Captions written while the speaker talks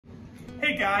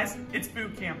Hey guys, it's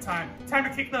boot camp time. Time to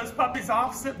kick those puppies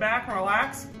off, sit back and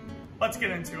relax. Let's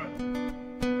get into it.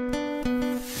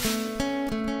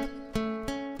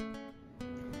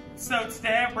 So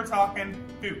today we're talking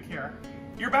boot care.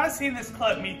 You're about to see in this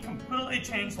clip me completely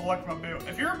change the look of a boot.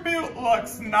 If your boot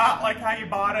looks not like how you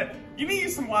bought it, you need to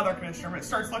use some leather conditioner. If it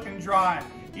starts looking dry,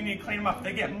 you need to clean them up. If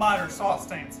they get mud or salt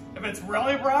stains. If it's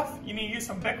really rough, you need to use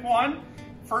some Bic 1.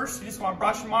 First, you just want to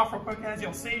brush them off real quick, as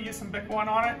you'll see. Use some Bic 1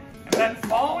 on it. And then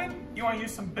following, you want to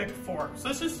use some Bic 4. So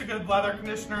it's just a good leather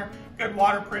conditioner, good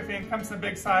waterproofing. Comes in a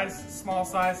big size, small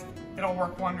size. It'll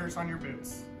work wonders on your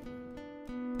boots.